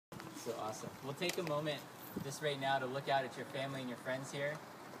so awesome. We'll take a moment just right now to look out at your family and your friends here.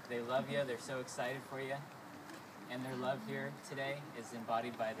 They love you. They're so excited for you. And their love here today is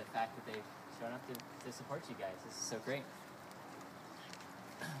embodied by the fact that they've shown up to support you guys. This is so great.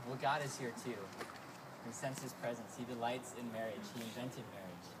 Well, God is here too. We sense His presence. He delights in marriage. He invented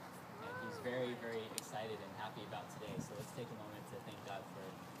marriage. And He's very, very excited and happy about today. So let's take a moment to thank God for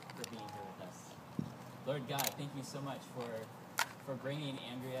being here with us. Lord God, thank you so much for bringing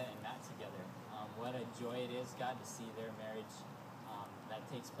Andrea and Matt together. What a joy it is, God, to see their marriage that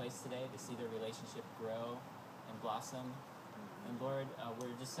takes place today, to see their relationship grow and blossom. And Lord,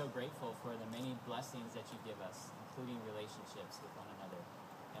 we're just so grateful for the many blessings that you give us, including relationships with one another.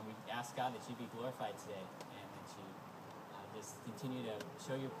 And we ask, God, that you be glorified today and that you just continue to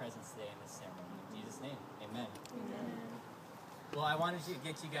show your presence today in this ceremony. In Jesus' name, amen. Amen. Well, I wanted to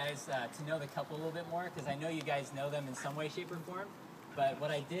get you guys to know the couple a little bit more because I know you guys know them in some way, shape, or form. But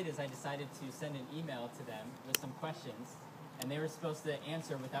what I did is I decided to send an email to them with some questions, and they were supposed to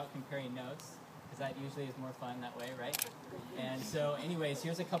answer without comparing notes because that usually is more fun that way, right? And so anyways,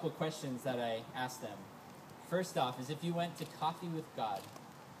 here's a couple questions that I asked them. First off is if you went to coffee with God,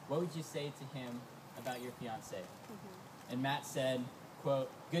 what would you say to Him about your fiance? And Matt said,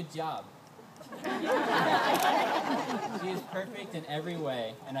 quote, "Good job. She is perfect in every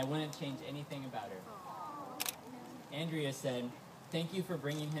way, and I wouldn't change anything about her." Andrea said, "Thank you for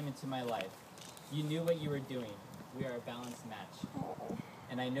bringing him into my life. You knew what you were doing. We are a balanced match.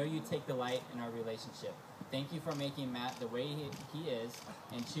 And I know you take delight in our relationship. Thank you for making Matt the way he is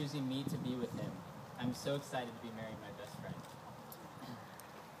and choosing me to be with him. I'm so excited to be marrying my best friend."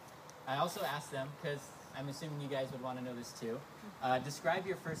 I also asked them, because I'm assuming you guys would want to know this too, describe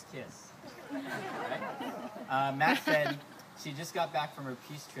your first kiss. Right? Matt said she just got back from her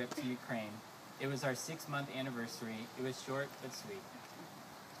peace trip to Ukraine. It was our 6-month anniversary. It was short but sweet.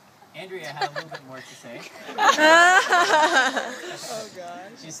 Andrea had a little bit more to say. Oh,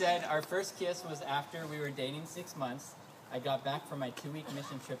 gosh. She said, "Our first kiss was after we were dating 6 months. I got back from my 2-week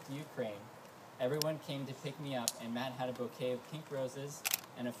mission trip to Ukraine. Everyone came to pick me up, and Matt had a bouquet of pink roses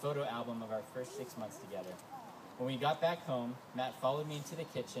and a photo album of our first 6 months together. When we got back home, Matt followed me into the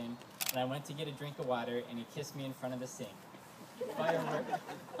kitchen, and I went to get a drink of water, and he kissed me in front of the sink.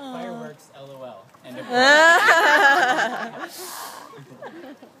 Fireworks, LOL." End of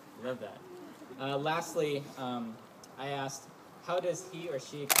Love that. Lastly, I asked, how does he or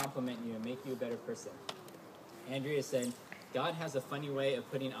she compliment you and make you a better person? Andrea said, "God has a funny way of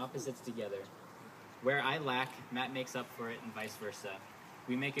putting opposites together. Where I lack, Matt makes up for it and vice versa.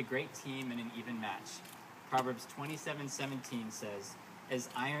 We make a great team and an even match. Proverbs 27:17 says, 'As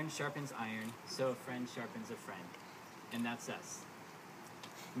iron sharpens iron, so a friend sharpens a friend.' And that's us."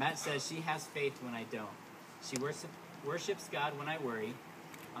 Matt says she has faith when I don't. She worships God when I worry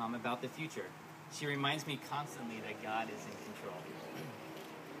about the future. She reminds me constantly that God is in control.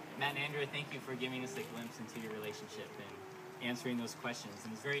 Matt and Andrea, thank you for giving us a glimpse into your relationship and answering those questions.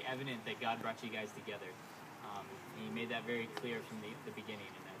 And it's very evident that God brought you guys together. He made that very clear from the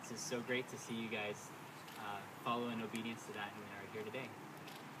beginning. And it's just so great to see you guys follow in obedience to that and are here today.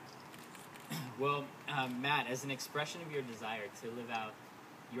 Well, Matt, as an expression of your desire to live out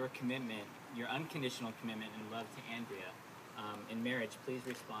your commitment, your unconditional commitment and love to Andrea in marriage, please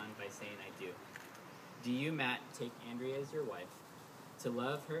respond by saying "I do." Do you, Matt, take Andrea as your wife, to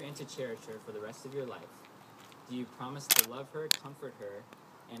love her and to cherish her for the rest of your life? Do you promise to love her, comfort her,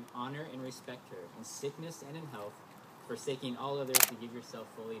 and honor and respect her in sickness and in health, forsaking all others to give yourself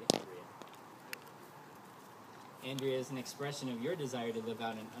fully to Andrea? Andrea, is an expression of your desire to live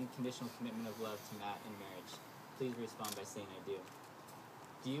out an unconditional commitment of love to Matt in marriage. Please respond by saying "I do."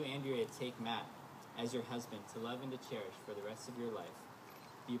 Do you, Andrea, take Matt as your husband to love and to cherish for the rest of your life?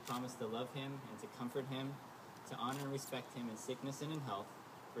 Do you promise to love him and to comfort him, to honor and respect him in sickness and in health,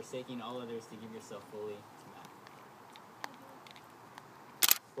 forsaking all others to give yourself fully to Matt?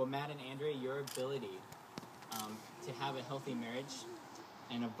 Well, Matt and Andrea, your ability to have a healthy marriage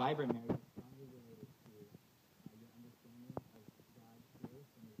and a vibrant marriage is strongly related to your understanding of God's grace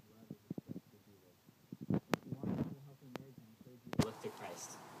and His love as expressed through Jesus. If you want to have a healthy marriage, I encourage you to look to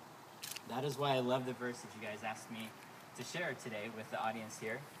Christ. That is why I love the verse that you guys asked me to share today with the audience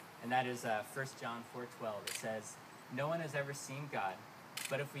here, and that is 1 John 4:12. It says, "No one has ever seen God,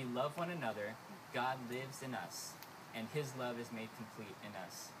 but if we love one another, God lives in us, and His love is made complete in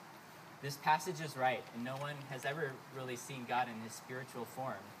us." This passage is right, and no one has ever really seen God in His spiritual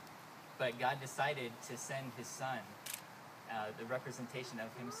form, but God decided to send His Son, the representation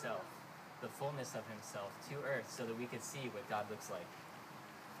of Himself, the fullness of Himself, to earth so that we could see what God looks like.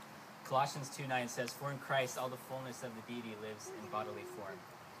 Colossians 2:9 says, "For in Christ all the fullness of the deity lives in bodily form."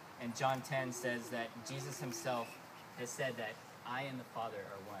 And John 10 says that Jesus himself has said that I and the Father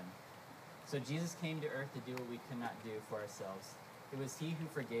are one. So Jesus came to earth to do what we could not do for ourselves. It was he who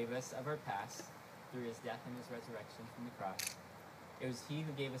forgave us of our past through his death and his resurrection from the cross. It was he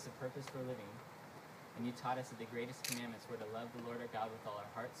who gave us a purpose for living. And you taught us that the greatest commandments were to love the Lord our God with all our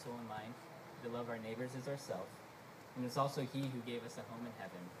heart, soul, and mind, to love our neighbors as ourselves. And it's also he who gave us a home in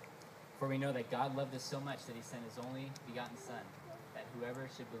heaven. For we know that God loved us so much that he sent his only begotten Son, that whoever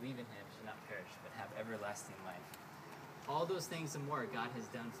should believe in him should not perish, but have everlasting life. All those things and more God has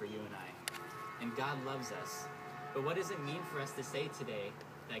done for you and I. And God loves us. But what does it mean for us to say today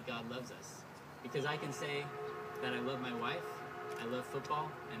that God loves us? Because I can say that I love my wife, I love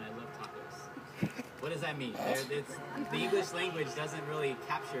football, and I love tacos. What does that mean? The English language doesn't really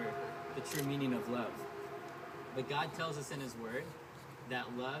capture the true meaning of love. But God tells us in his word that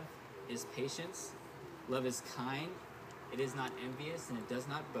love is patience, love is kind, it is not envious, and it does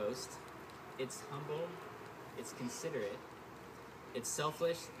not boast. It's humble, it's considerate, it's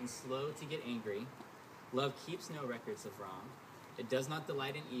selfish and slow to get angry. Love keeps no records of wrong. It does not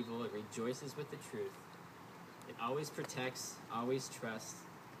delight in evil, it rejoices with the truth. It always protects, always trusts,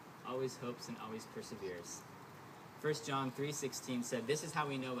 always hopes, and always perseveres. 1 John 3:16 said, "This is how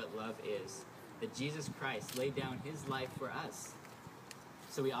we know what love is, that Jesus Christ laid down his life for us.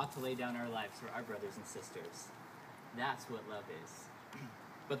 So we ought to lay down our lives for our brothers and sisters." That's what love is.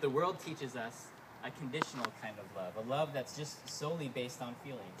 But the world teaches us a conditional kind of love, a love that's just solely based on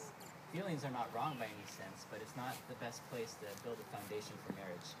feelings. Feelings are not wrong by any sense, but it's not the best place to build a foundation for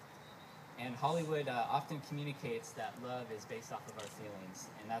marriage. And Hollywood often communicates that love is based off of our feelings,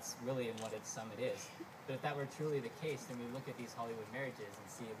 and that's really in what its summit is. But if that were truly the case, then we look at these Hollywood marriages and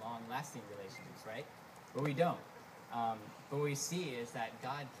see long-lasting relationships, right? But we don't. But what we see is that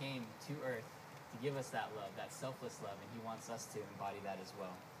God came to earth to give us that love, that selfless love, and he wants us to embody that as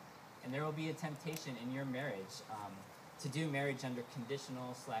well. And there will be a temptation in your marriage to do marriage under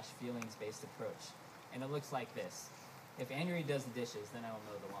conditional/feelings-based approach. And it looks like this. If Andrew does the dishes, then I will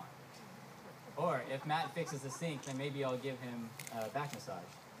mow the lawn. Or if Matt fixes the sink, then maybe I'll give him a back massage.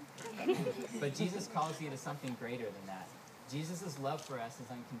 But Jesus calls you to something greater than that. Jesus' love for us is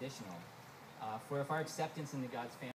unconditional. For if our acceptance into God's family